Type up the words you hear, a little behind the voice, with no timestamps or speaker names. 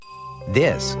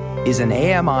This is an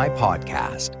AMI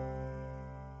podcast.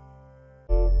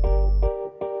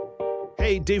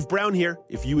 Hey, Dave Brown here.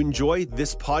 If you enjoy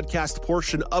this podcast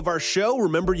portion of our show,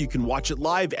 remember you can watch it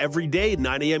live every day at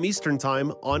 9 a.m. Eastern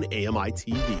Time on AMI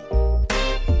TV.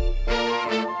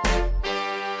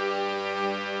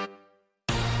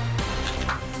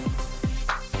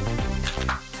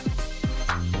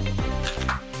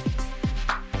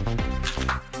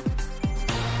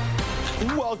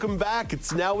 Welcome back.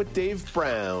 It's Now with Dave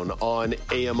Brown on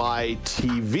AMI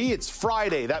TV. It's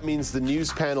Friday. That means the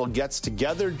news panel gets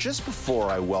together just before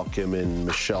I welcome in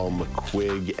Michelle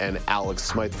McQuigge and Alex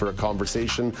Smyth for a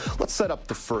conversation. Let's set up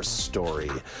the first story.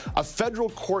 A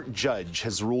federal court judge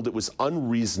has ruled it was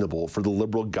unreasonable for the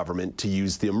Liberal government to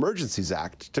use the Emergencies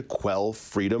Act to quell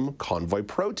Freedom Convoy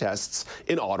protests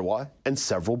in Ottawa and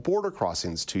several border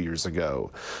crossings 2 years ago.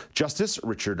 Justice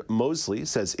Richard Mosley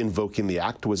says invoking the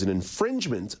act was an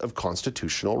infringement of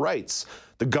constitutional rights.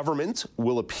 The government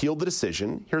will appeal the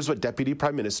decision. Here's what Deputy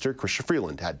Prime Minister Chrystia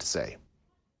Freeland had to say.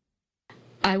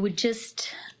 I would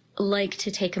just like to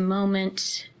take a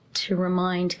moment to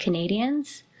remind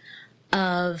Canadians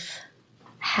of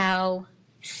how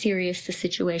serious the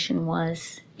situation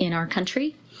was in our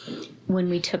country when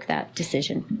we took that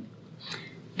decision.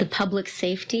 The public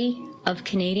safety of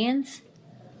Canadians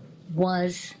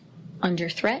was under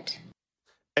threat.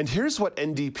 And here's what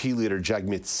NDP leader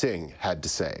Jagmeet Singh had to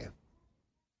say.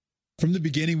 From the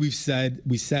beginning, we said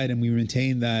and we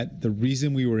maintain that the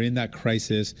reason we were in that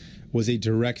crisis was a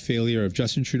direct failure of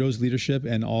Justin Trudeau's leadership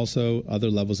and also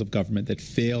other levels of government that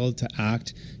failed to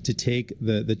act, to take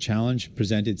the challenge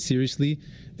presented seriously.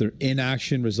 Their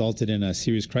inaction resulted in a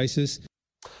serious crisis.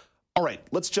 All right,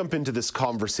 let's jump into this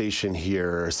conversation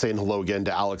here. Saying hello again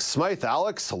to Alex Smyth.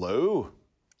 Alex, hello.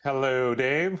 Hello,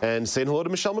 Dave. And saying hello to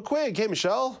Michelle McQuigge. Hey,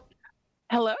 Michelle.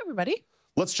 Hello, everybody.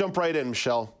 Let's jump right in,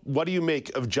 Michelle. What do you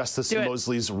make of Justice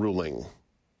Mosley's ruling?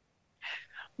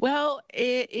 Well,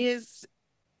 it is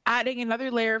adding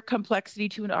another layer of complexity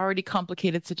to an already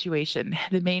complicated situation.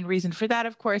 The main reason for that,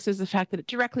 of course, is the fact that it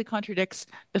directly contradicts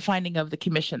the finding of the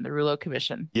commission, the Rouleau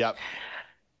Commission. Yep.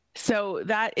 So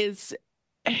that is...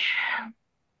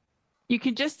 You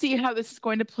can just see how this is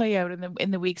going to play out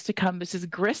in the weeks to come. This is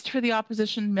grist for the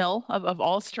opposition mill of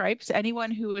all stripes.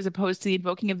 Anyone who is opposed to the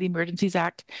invoking of the Emergencies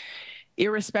Act,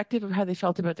 irrespective of how they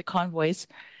felt about the convoys,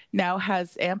 now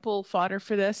has ample fodder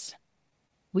for this.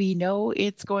 We know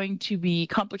it's going to be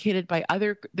complicated by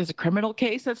there's a criminal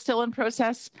case that's still in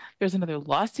process. There's another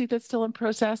lawsuit that's still in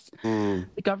process. The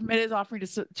government is offering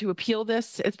to appeal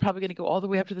this. It's probably going to go all the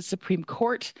way up to the Supreme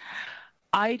Court.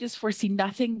 I just foresee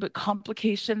nothing but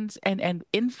complications and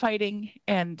infighting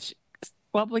and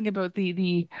squabbling about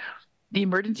the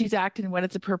Emergencies Act and when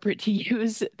it's appropriate to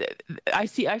use.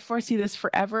 I foresee this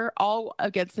forever, all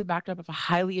against the backdrop of a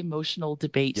highly emotional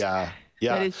debate. Yeah.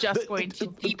 That is just going to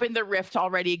deepen the rift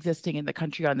already existing in the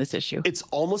country on this issue. It's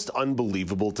almost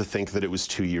unbelievable to think that it was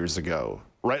 2 years ago,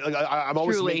 right? Like I'm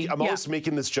always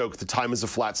making this joke that time is a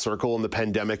flat circle and the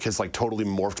pandemic has like totally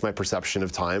morphed my perception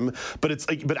of time. But it's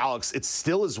like, but Alex, it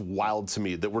still is wild to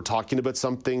me that we're talking about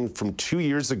something from 2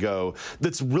 years ago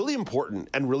that's really important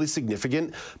and really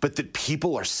significant, but that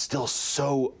people are still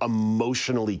so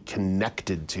emotionally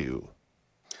connected to.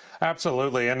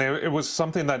 Absolutely, and it was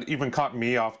something that even caught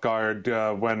me off guard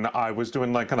when I was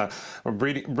doing like kind of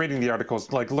reading the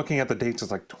articles, like looking at the dates.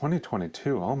 It's like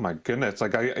 2022. Oh my goodness!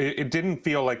 Like it didn't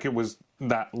feel like it was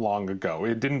that long ago.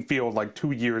 It didn't feel like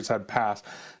 2 years had passed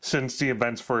since the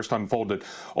events first unfolded.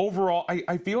 Overall,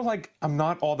 I feel like I'm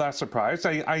not all that surprised.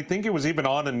 I think it was even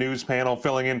on a news panel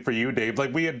filling in for you, Dave.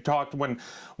 Like we had talked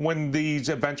when these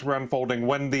events were unfolding,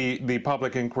 when the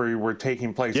public inquiry were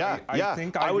taking place. I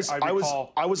think I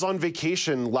was on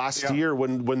vacation last year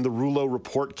when the Rouleau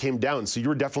report came down. So you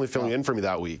were definitely filling in for me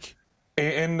that week.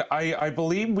 And I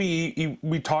believe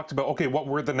we talked about, okay, what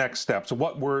were the next steps?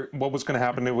 What was going to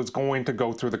happen? It was going to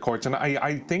go through the courts. And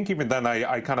I think even then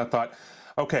I kind of thought,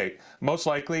 okay, most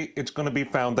likely it's going to be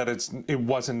found that it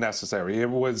wasn't necessary. It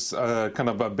was kind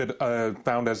of a bit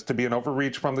found as to be an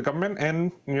overreach from the government.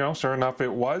 And, sure enough,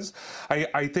 it was.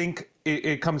 I think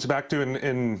it comes back to,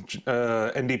 and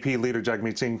NDP leader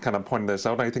Jagmeet Singh kind of pointed this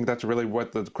out. And I think that's really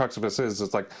what the crux of this is.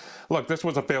 It's like, look, this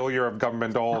was a failure of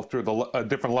government all through the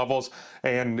different levels.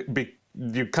 And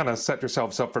you kind of set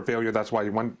yourselves up for failure. That's why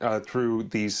you went through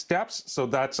these steps. So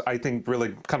that's, I think,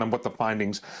 really kind of what the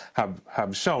findings have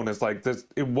shown is like this.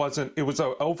 It was an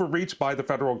overreach by the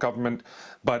federal government,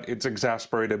 but it's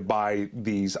exasperated by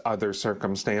these other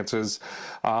circumstances.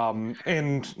 And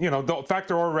the fact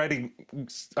they're already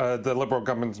the Liberal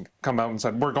government's come out and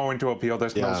said we're going to appeal.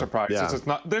 There's no surprise. Yeah.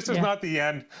 This is not the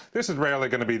end. This is rarely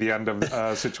going to be the end of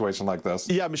a situation like this.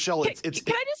 Yeah, Michelle. Can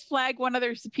I just flag one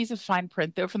other piece of fine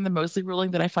print though from the Mosley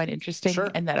ruling that I find interesting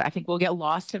and that I think will get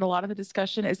lost in a lot of the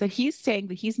discussion is that he's saying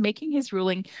that he's making his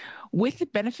ruling with the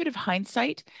benefit of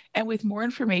hindsight and with more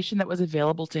information that was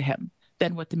available to him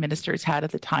than what the ministers had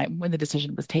at the time when the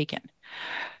decision was taken.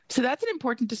 So that's an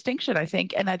important distinction, I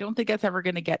think, and I don't think that's ever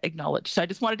going to get acknowledged. So I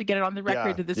just wanted to get it on the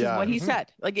record that this is what he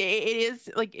said. Like it is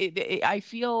like I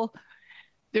feel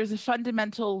there's a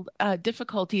fundamental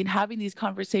difficulty in having these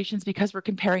conversations because we're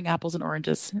comparing apples and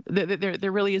oranges.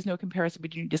 There really is no comparison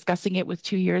between discussing it with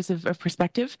 2 years of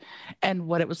perspective and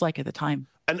what it was like at the time.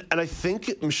 And I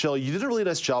think, Michelle, you did a really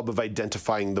nice job of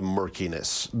identifying the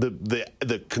murkiness,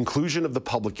 the conclusion of the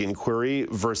public inquiry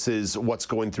versus what's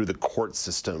going through the court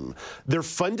system. They're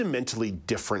fundamentally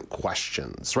different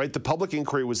questions, right? The public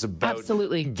inquiry was about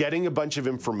getting a bunch of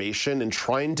information and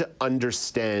trying to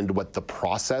understand what the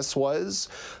process was.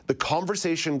 The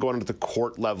conversation going at the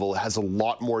court level has a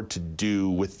lot more to do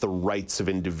with the rights of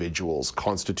individuals,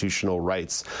 constitutional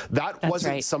rights. That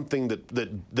wasn't something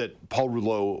that Paul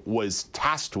Rouleau was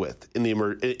tasked with in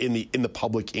the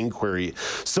public inquiry.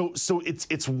 So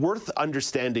it's worth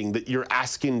understanding that you're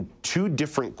asking two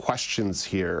different questions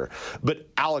here. But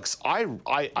Alex, I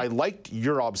liked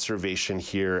your observation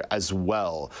here as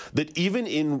well, that even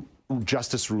in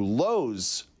Justice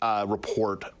Rouleau's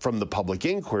report from the public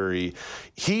inquiry,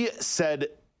 he said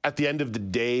at the end of the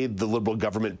day, the Liberal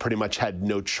government pretty much had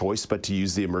no choice but to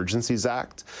use the Emergencies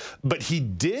Act. But he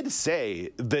did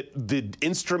say that the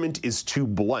instrument is too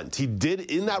blunt. He did,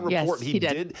 in that report, he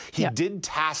did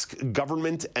task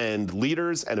government and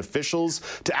leaders and officials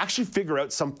to actually figure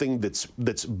out something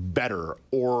that's better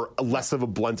or less of a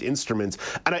blunt instrument.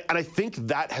 And I think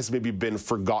that has maybe been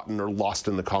forgotten or lost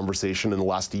in the conversation in the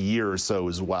last year or so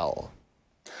as well.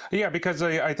 Yeah, because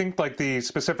I think like the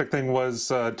specific thing was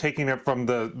taking it from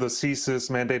the CSIS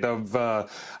mandate of,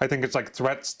 I think it's like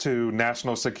threats to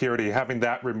national security, having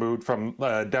that removed from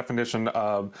definition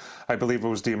of, I believe it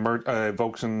was the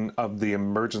evocation of the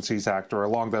Emergencies Act or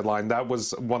along that line. That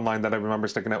was one line that I remember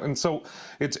sticking out. And so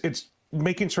it's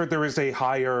making sure there is a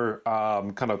higher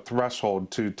kind of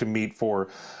threshold to meet for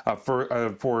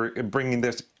bringing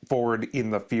this forward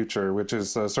in the future, which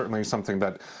is certainly something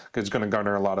that is going to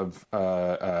garner a lot of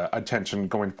attention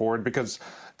going forward. Because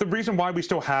the reason why we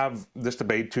still have this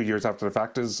debate 2 years after the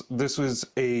fact is this is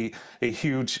a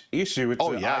huge issue.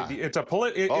 It's a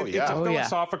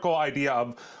philosophical idea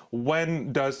of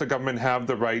when does the government have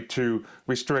the right to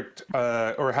restrict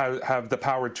or have the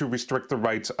power to restrict the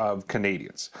rights of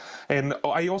Canadians. And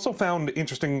I also found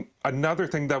interesting another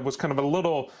thing that was kind of a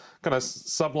little kind of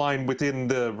subline within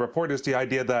the report is the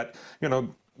idea that,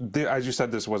 as you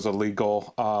said, this was a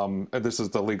legal, this is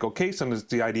the legal case, and it's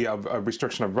the idea of a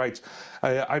restriction of rights.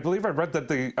 I believe I read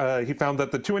that he found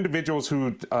that the two individuals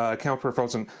whose accounts were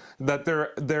frozen, that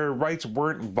their rights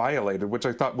weren't violated, which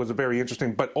I thought was very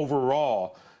interesting. But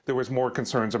overall, there was more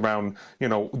concerns around,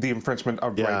 the infringement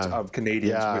of rights of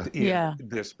Canadians within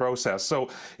this process. So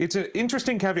it's an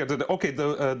interesting caveat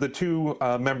that, the two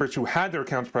members who had their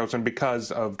accounts frozen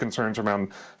because of concerns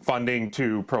around funding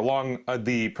to prolong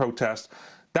the protest,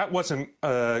 that wasn't,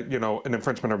 an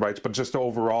infringement of rights, but just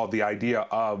overall the idea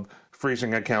of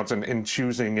freezing accounts and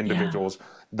choosing individuals,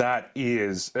 that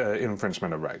is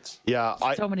infringement of rights. Yeah,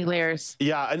 so many layers.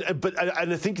 Yeah, and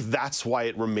I think that's why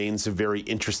it remains a very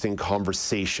interesting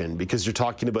conversation, because you're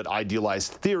talking about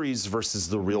idealized theories versus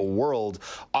the real world.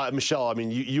 Michelle, I mean,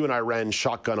 you and I ran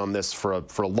shotgun on this for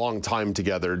a long time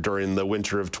together during the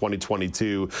winter of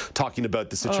 2022, talking about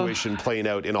the situation playing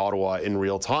out in Ottawa in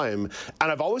real time.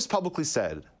 And I've always publicly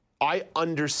said, I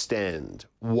understand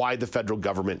why the federal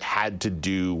government had to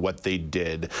do what they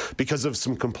did because of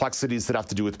some complexities that have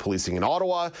to do with policing in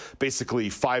Ottawa, basically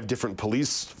 5 different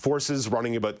police forces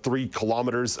running about 3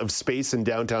 kilometers of space in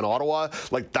downtown Ottawa.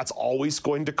 Like, that's always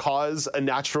going to cause a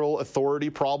natural authority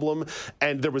problem.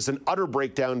 And there was an utter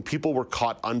breakdown. People were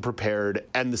caught unprepared,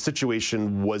 and the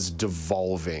situation was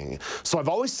devolving. So I've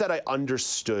always said I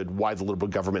understood why the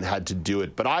Liberal government had to do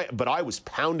it. But I was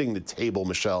pounding the table,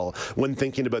 Michelle, when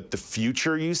thinking about the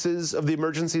future uses of the emergency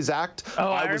Emergencies Act,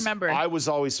 I remember. I was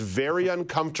always very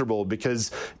uncomfortable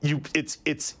because it's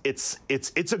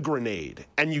a grenade,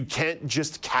 and you can't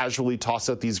just casually toss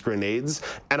out these grenades.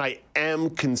 And I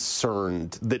am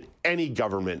concerned that any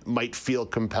government might feel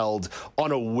compelled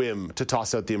on a whim to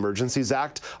toss out the Emergencies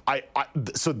Act.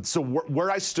 So where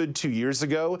I stood 2 years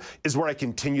ago is where I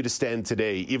continue to stand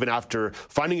today, even after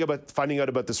finding out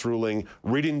about this ruling,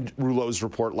 reading Rouleau's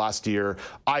report last year.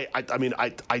 I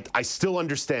still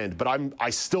understand, but I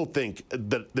still think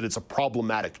that it's a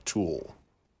problematic tool.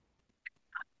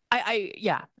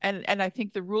 And I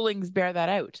think the rulings bear that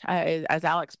out. As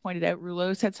Alex pointed out,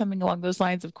 Rouleau said something along those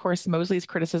lines. Of course, Mosley's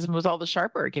criticism was all the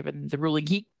sharper given the ruling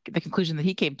the conclusion that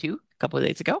he came to a couple of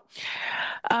days ago.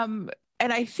 And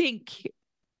I think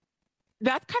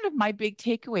that's kind of my big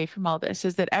takeaway from all this,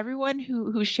 is that everyone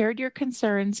who shared your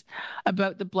concerns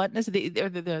about the bluntness,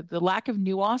 the lack of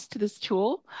nuance to this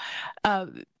tool,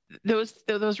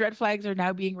 those red flags are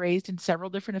now being raised in several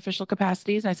different official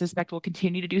capacities, and I suspect will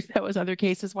continue to do so as other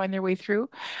cases wind their way through.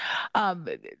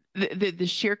 The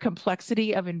sheer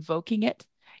complexity of invoking it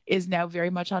is now very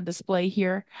much on display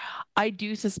here. I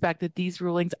do suspect that these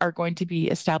rulings are going to be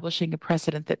establishing a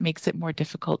precedent that makes it more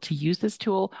difficult to use this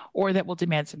tool, or that will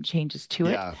demand some changes to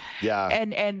it. Yeah.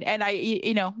 And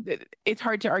it's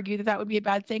hard to argue that would be a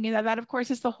bad thing. And that of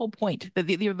course, is the whole point.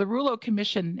 The Rouleau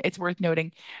Commission, it's worth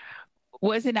noting,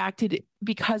 was enacted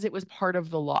because it was part of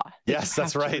the law. Yes,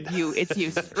 that's right. Review its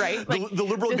use, right? Like, the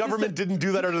Liberal government didn't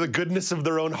do that out of the goodness of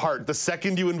their own heart. The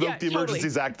second you invoke the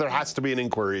Emergencies Act, there has to be an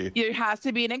inquiry. There has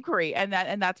to be an inquiry, and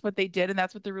that's what they did, and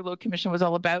that's what the Rouleau Commission was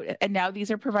all about. And now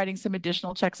these are providing some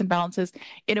additional checks and balances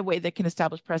in a way that can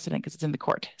establish precedent because it's in the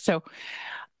court. So,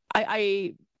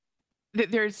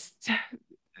 there's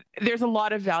a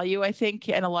lot of value, I think,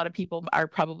 and a lot of people are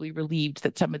probably relieved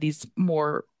that some of these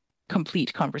more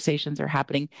complete conversations are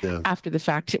happening after the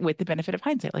fact with the benefit of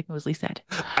hindsight, like Mosley said.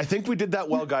 I think we did that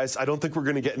well, guys. I don't think we're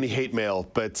going to get any hate mail,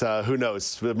 but who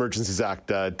knows? The Emergencies Act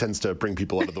tends to bring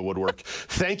people out of the woodwork.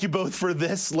 Thank you both for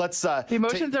this. Let's. The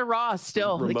emotions are raw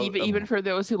still. Even for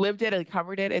those who lived it and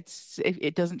covered it,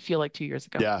 it doesn't feel like 2 years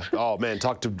ago. Yeah. Oh man,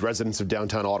 talk to residents of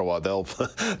downtown Ottawa. They'll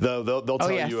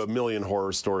tell you a million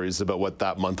horror stories about what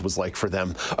that month was like for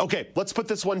them. Okay, let's put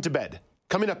this one to bed.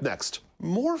 Coming up next,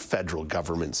 more federal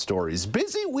government stories.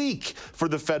 Busy week for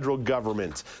the federal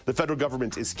government. The federal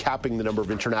government is capping the number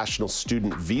of international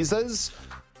student visas.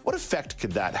 What effect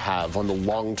could that have on the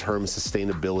long-term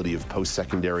sustainability of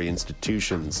post-secondary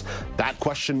institutions? That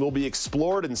question will be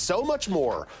explored, and so much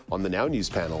more on the Now News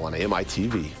panel on AMI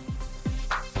TV.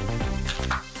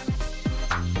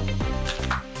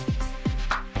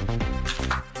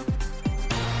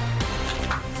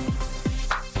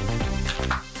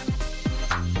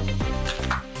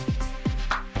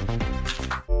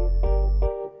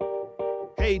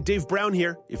 Hey, Dave Brown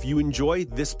here. If you enjoy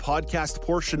this podcast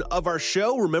portion of our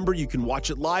show, remember you can watch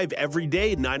it live every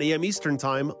day at 9 a.m. Eastern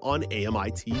Time on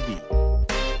AMI TV.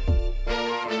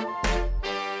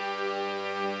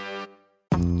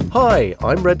 Hi,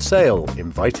 I'm Red Sail,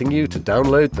 inviting you to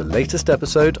download the latest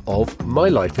episode of My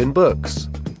Life in Books,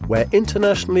 where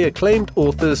internationally acclaimed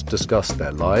authors discuss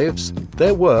their lives,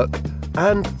 their work,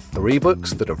 and 3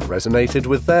 books that have resonated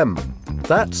with them.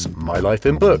 That's My Life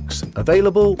in Books,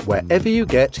 available wherever you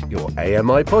get your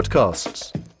AMI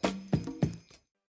podcasts.